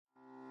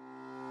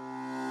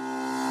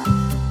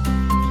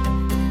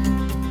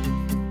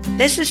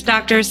This is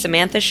Dr.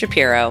 Samantha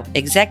Shapiro,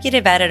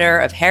 Executive Editor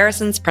of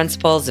Harrison's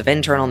Principles of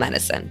Internal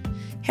Medicine.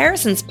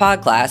 Harrison's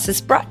PodClass is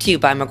brought to you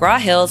by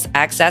McGraw-Hill's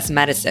Access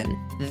Medicine,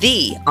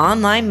 the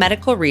online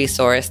medical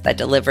resource that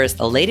delivers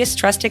the latest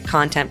trusted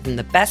content from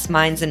the best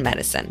minds in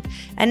medicine.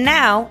 And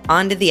now,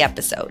 on to the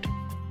episode.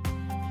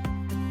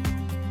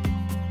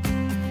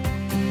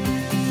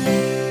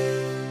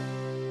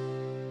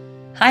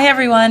 Hi,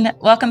 everyone.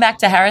 Welcome back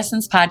to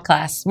Harrison's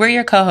PodClass. We're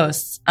your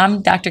co-hosts.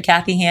 I'm Dr.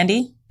 Kathy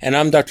Handy. And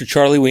I'm Dr.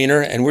 Charlie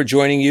Weiner, and we're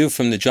joining you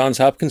from the Johns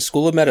Hopkins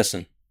School of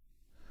Medicine.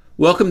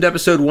 Welcome to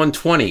episode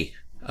 120.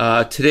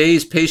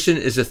 Today's patient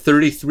is a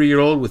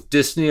 33-year-old with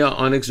dyspnea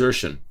on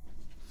exertion.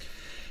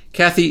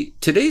 Kathy,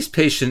 today's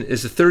patient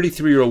is a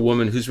 33-year-old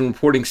woman who's been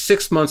reporting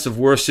 6 months of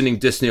worsening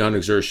dyspnea on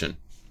exertion.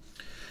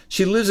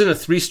 She lives in a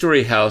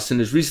 3-story house and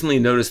has recently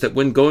noticed that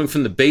when going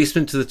from the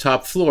basement to the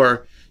top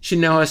floor, she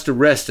now has to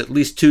rest at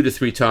least 2 to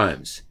 3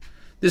 times.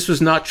 This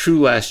was not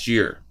true last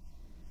year.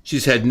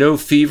 She's had no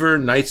fever,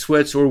 night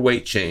sweats, or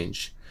weight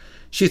change.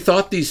 She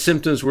thought these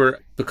symptoms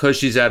were because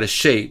she's out of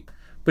shape,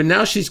 but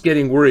now she's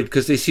getting worried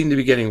because they seem to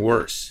be getting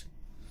worse.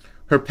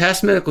 Her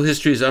past medical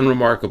history is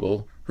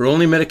unremarkable. Her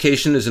only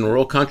medication is an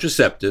oral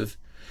contraceptive.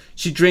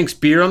 She drinks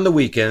beer on the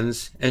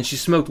weekends, and she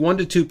smoked 1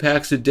 to 2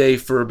 packs a day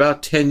for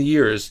about 10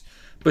 years,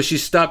 but she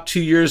stopped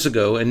 2 years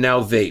ago and now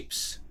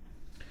vapes.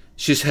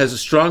 She has a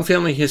strong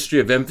family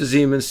history of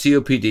emphysema and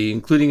COPD,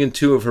 including in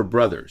 2 of her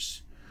brothers.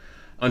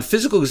 On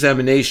physical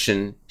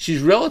examination, she's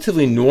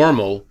relatively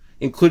normal,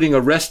 including a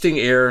resting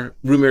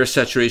room air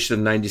saturation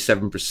of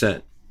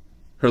 97%.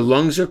 Her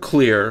lungs are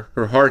clear,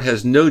 her heart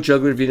has no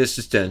jugular venous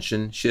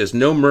distension, she has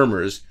no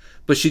murmurs,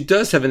 but she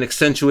does have an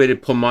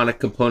accentuated pulmonic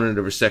component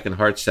of her second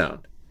heart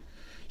sound.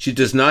 She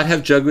does not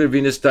have jugular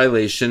venous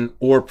dilation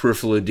or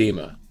peripheral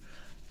edema.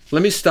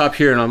 Let me stop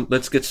here and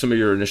let's get some of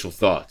your initial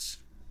thoughts.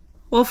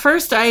 Well,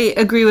 first, I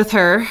agree with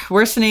her.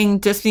 Worsening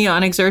dyspnea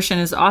on exertion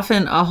is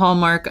often a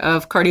hallmark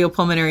of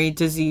cardiopulmonary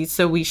disease,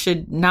 so we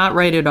should not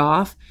write it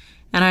off.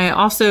 And I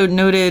also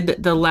noted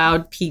the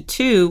loud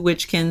P2,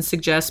 which can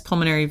suggest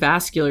pulmonary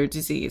vascular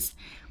disease.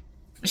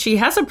 She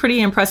has a pretty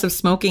impressive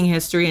smoking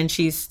history, and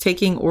she's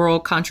taking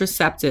oral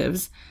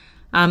contraceptives.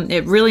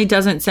 It really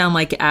doesn't sound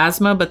like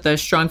asthma, but the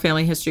strong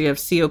family history of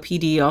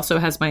COPD also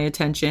has my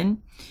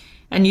attention.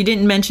 And you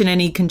didn't mention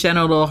any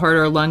congenital heart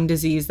or lung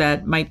disease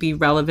that might be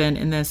relevant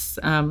in this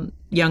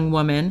young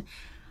woman.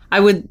 I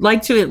would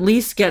like to at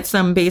least get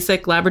some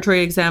basic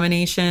laboratory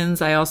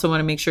examinations. I also want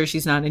to make sure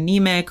she's not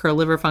anemic, her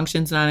liver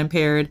function's not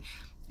impaired.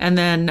 And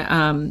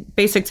then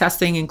basic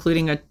testing,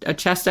 including a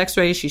chest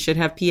x-ray. She should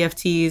have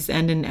PFTs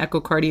and an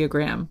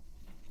echocardiogram.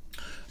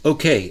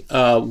 Okay,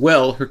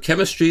 well, her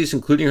chemistries,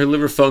 including her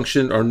liver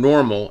function, are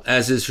normal,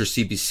 as is her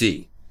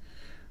CBC.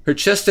 Her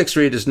chest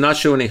x-ray does not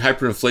show any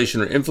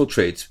hyperinflation or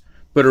infiltrates,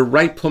 but her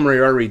right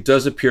pulmonary artery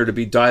does appear to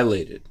be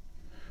dilated.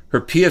 Her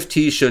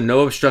PFTs show no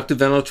obstructive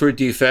ventilatory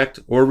defect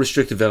or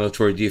restrictive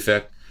ventilatory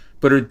defect,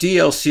 but her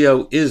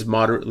DLCO is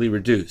moderately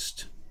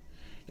reduced.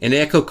 An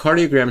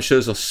echocardiogram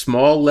shows a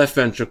small left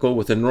ventricle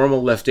with a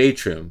normal left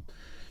atrium.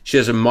 She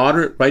has a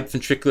moderate right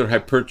ventricular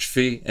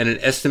hypertrophy and an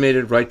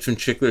estimated right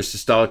ventricular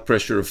systolic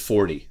pressure of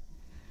 40.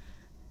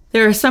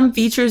 There are some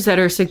features that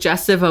are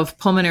suggestive of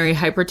pulmonary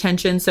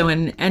hypertension. So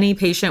in any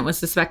patient with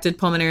suspected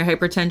pulmonary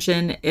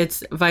hypertension,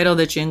 it's vital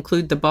that you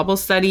include the bubble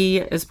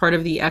study as part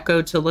of the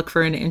echo to look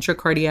for an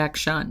intracardiac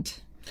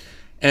shunt.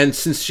 And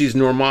since she's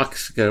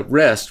normoxic at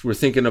rest, we're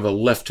thinking of a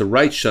left to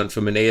right shunt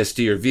from an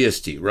ASD or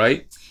VSD,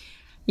 right?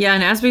 Yeah,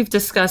 and as we've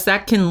discussed,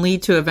 that can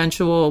lead to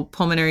eventual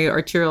pulmonary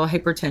arterial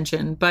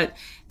hypertension. But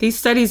these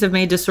studies have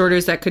made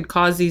disorders that could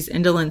cause these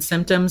indolent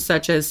symptoms,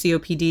 such as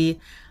COPD,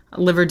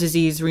 liver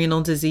disease,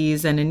 renal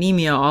disease, and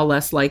anemia all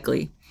less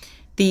likely.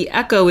 The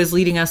echo is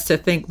leading us to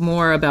think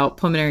more about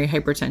pulmonary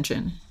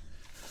hypertension.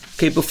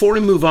 Okay, before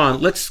we move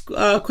on, let's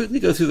quickly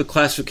go through the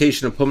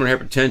classification of pulmonary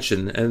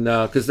hypertension, and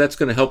because that's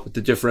going to help with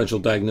the differential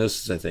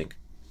diagnosis, I think.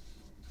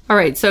 All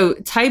right, so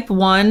type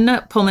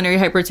 1 pulmonary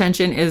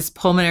hypertension is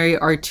pulmonary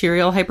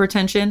arterial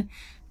hypertension.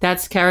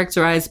 That's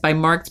characterized by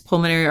marked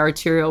pulmonary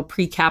arterial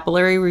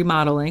precapillary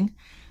remodeling.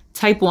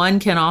 Type 1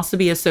 can also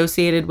be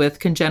associated with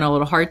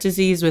congenital heart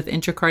disease with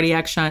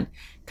intracardiac shunt,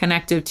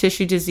 connective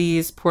tissue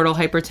disease, portal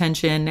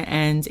hypertension,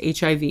 and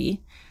HIV.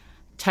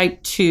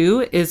 Type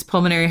 2 is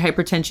pulmonary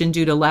hypertension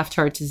due to left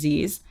heart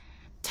disease.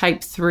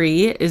 Type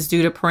 3 is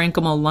due to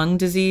parenchymal lung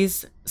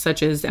disease,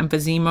 such as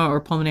emphysema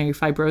or pulmonary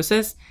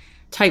fibrosis.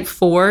 Type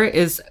 4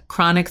 is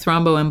chronic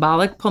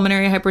thromboembolic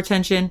pulmonary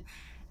hypertension.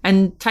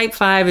 And type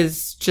 5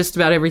 is just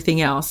about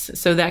everything else.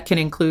 So that can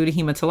include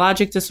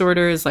hematologic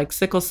disorders like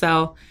sickle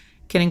cell,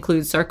 can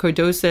include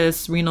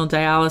sarcoidosis, renal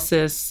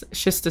dialysis,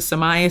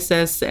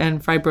 schistosomiasis,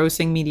 and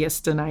fibrosing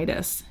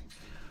mediastinitis.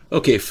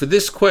 Okay, for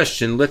this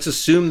question, let's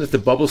assume that the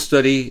bubble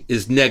study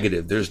is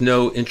negative. There's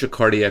no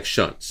intracardiac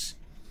shunts.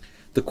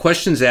 The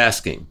question's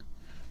asking,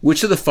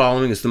 which of the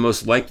following is the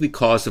most likely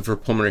cause of her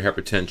pulmonary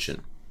hypertension?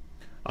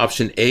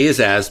 Option A is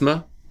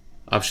asthma.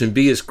 Option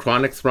B is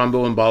chronic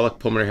thromboembolic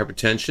pulmonary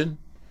hypertension.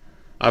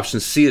 Option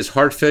C is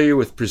heart failure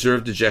with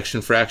preserved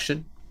ejection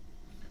fraction.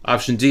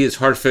 Option D is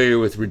heart failure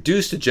with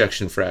reduced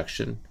ejection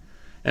fraction.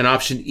 And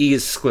option E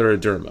is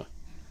scleroderma.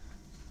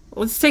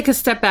 Let's take a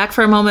step back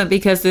for a moment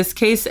because this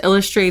case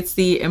illustrates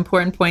the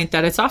important point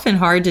that it's often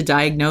hard to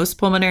diagnose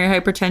pulmonary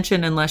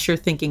hypertension unless you're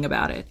thinking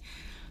about it.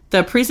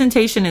 The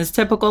presentation is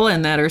typical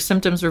in that her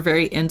symptoms were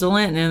very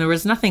indolent and there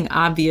was nothing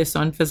obvious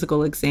on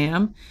physical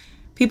exam.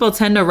 People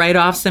tend to write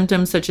off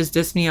symptoms such as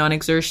dyspnea on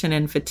exertion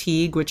and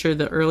fatigue, which are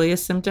the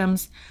earliest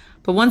symptoms.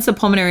 But once the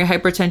pulmonary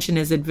hypertension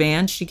is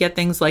advanced, you get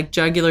things like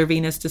jugular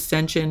venous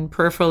distension,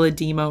 peripheral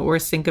edema, or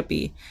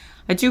syncope.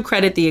 I do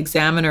credit the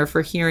examiner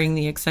for hearing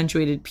the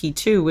accentuated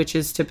P2, which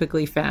is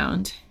typically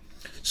found.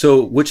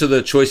 So which of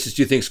the choices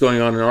do you think is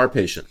going on in our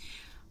patient?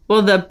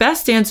 Well, the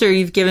best answer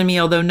you've given me,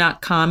 although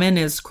not common,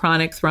 is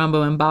chronic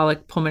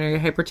thromboembolic pulmonary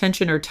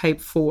hypertension or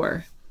type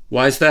 4.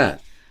 Why is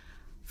that?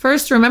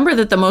 First, remember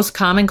that the most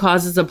common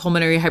causes of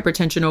pulmonary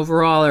hypertension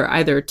overall are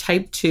either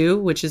type 2,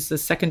 which is the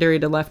secondary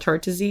to left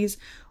heart disease,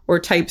 or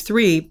type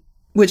 3,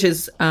 which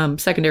is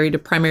secondary to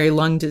primary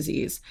lung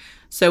disease.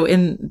 So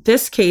in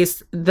this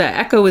case, the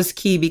echo is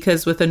key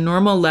because with a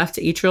normal left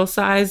atrial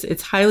size,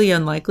 it's highly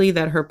unlikely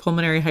that her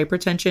pulmonary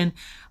hypertension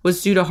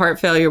was due to heart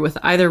failure with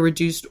either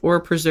reduced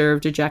or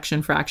preserved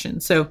ejection fraction.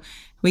 So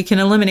we can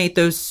eliminate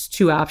those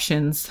two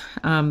options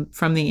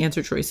from the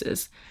answer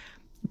choices.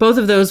 Both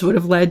of those would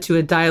have led to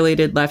a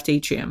dilated left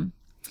atrium.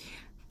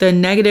 The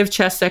negative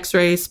chest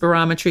x-ray,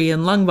 spirometry,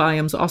 and lung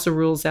volumes also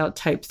rules out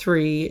type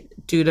 3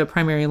 due to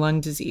primary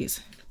lung disease.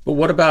 But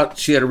what about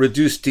she had a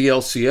reduced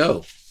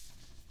DLCO?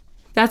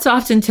 That's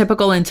often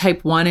typical in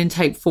type 1 and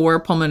type 4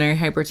 pulmonary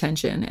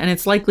hypertension, and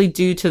it's likely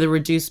due to the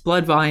reduced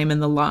blood volume in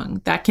the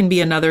lung. That can be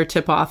another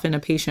tip-off in a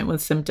patient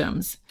with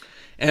symptoms.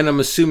 And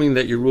I'm assuming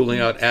that you're ruling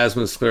out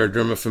asthma and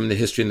scleroderma from the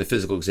history and the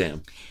physical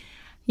exam.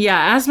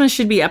 Yeah, asthma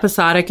should be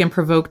episodic and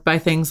provoked by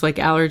things like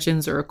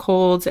allergens or a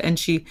cold, and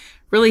she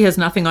really has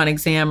nothing on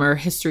exam or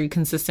history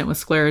consistent with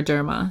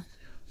scleroderma.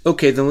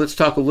 Okay, then let's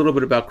talk a little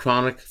bit about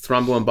chronic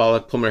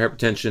thromboembolic pulmonary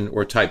hypertension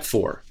or type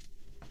 4.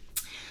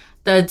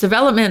 The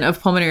development of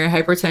pulmonary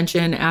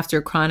hypertension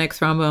after chronic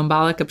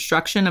thromboembolic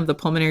obstruction of the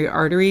pulmonary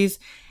arteries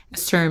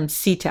is termed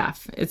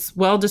CTEPH. It's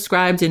well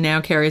described and now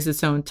carries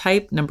its own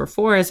type, number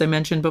 4, as I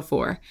mentioned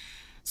before.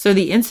 So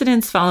the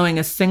incidence following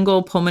a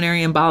single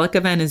pulmonary embolic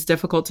event is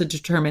difficult to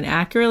determine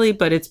accurately,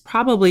 but it's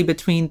probably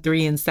between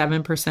 3 and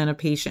 7% of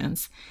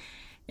patients.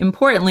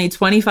 Importantly,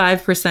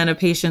 25% of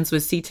patients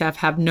with CTEPH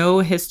have no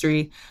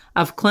history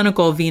of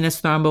clinical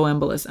venous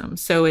thromboembolism.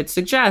 So it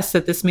suggests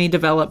that this may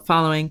develop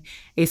following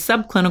a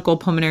subclinical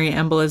pulmonary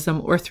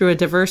embolism or through a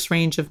diverse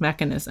range of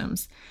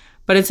mechanisms.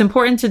 But it's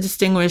important to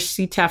distinguish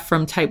CTEPH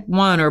from type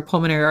 1 or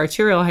pulmonary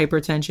arterial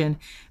hypertension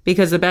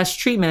because the best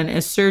treatment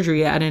is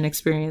surgery at an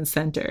experienced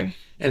center.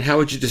 And how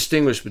would you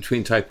distinguish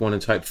between type 1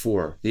 and type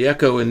 4? The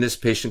echo in this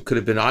patient could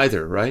have been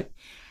either, right?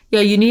 Yeah,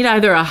 you need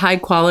either a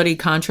high-quality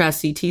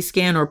contrast CT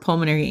scan or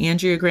pulmonary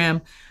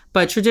angiogram,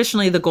 but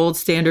traditionally the gold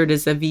standard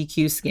is a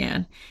VQ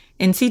scan.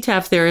 In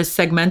CTEPH, there is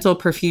segmental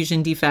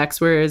perfusion defects,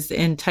 whereas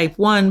in type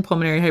 1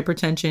 pulmonary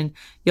hypertension,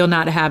 you'll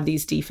not have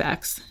these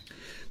defects.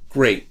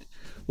 Great.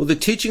 Well, the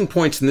teaching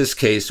points in this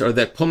case are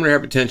that pulmonary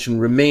hypertension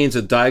remains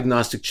a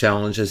diagnostic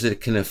challenge as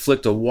it can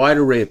afflict a wide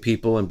array of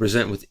people and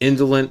present with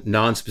indolent,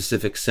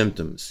 nonspecific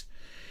symptoms.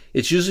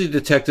 It's usually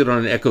detected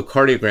on an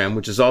echocardiogram,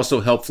 which is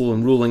also helpful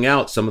in ruling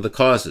out some of the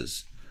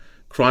causes.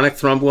 Chronic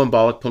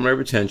thromboembolic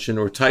pulmonary hypertension,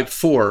 or type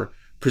 4,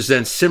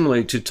 presents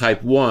similarly to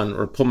type 1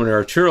 or pulmonary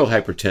arterial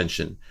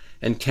hypertension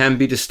and can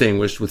be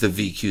distinguished with a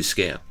VQ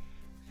scan.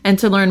 And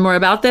to learn more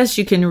about this,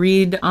 you can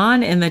read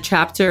on in the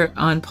chapter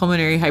on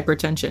pulmonary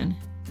hypertension.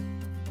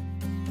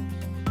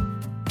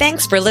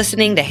 Thanks for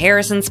listening to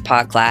Harrison's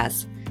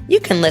PodClass. You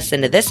can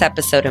listen to this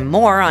episode and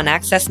more on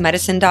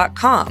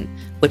accessmedicine.com,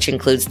 which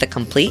includes the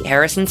complete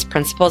Harrison's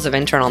Principles of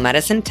Internal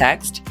Medicine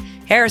text,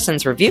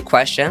 Harrison's review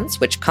questions,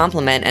 which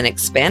complement and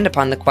expand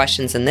upon the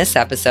questions in this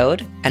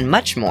episode, and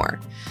much more.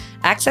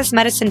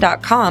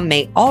 accessmedicine.com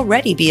may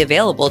already be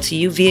available to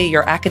you via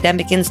your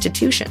academic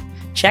institution.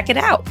 Check it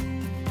out.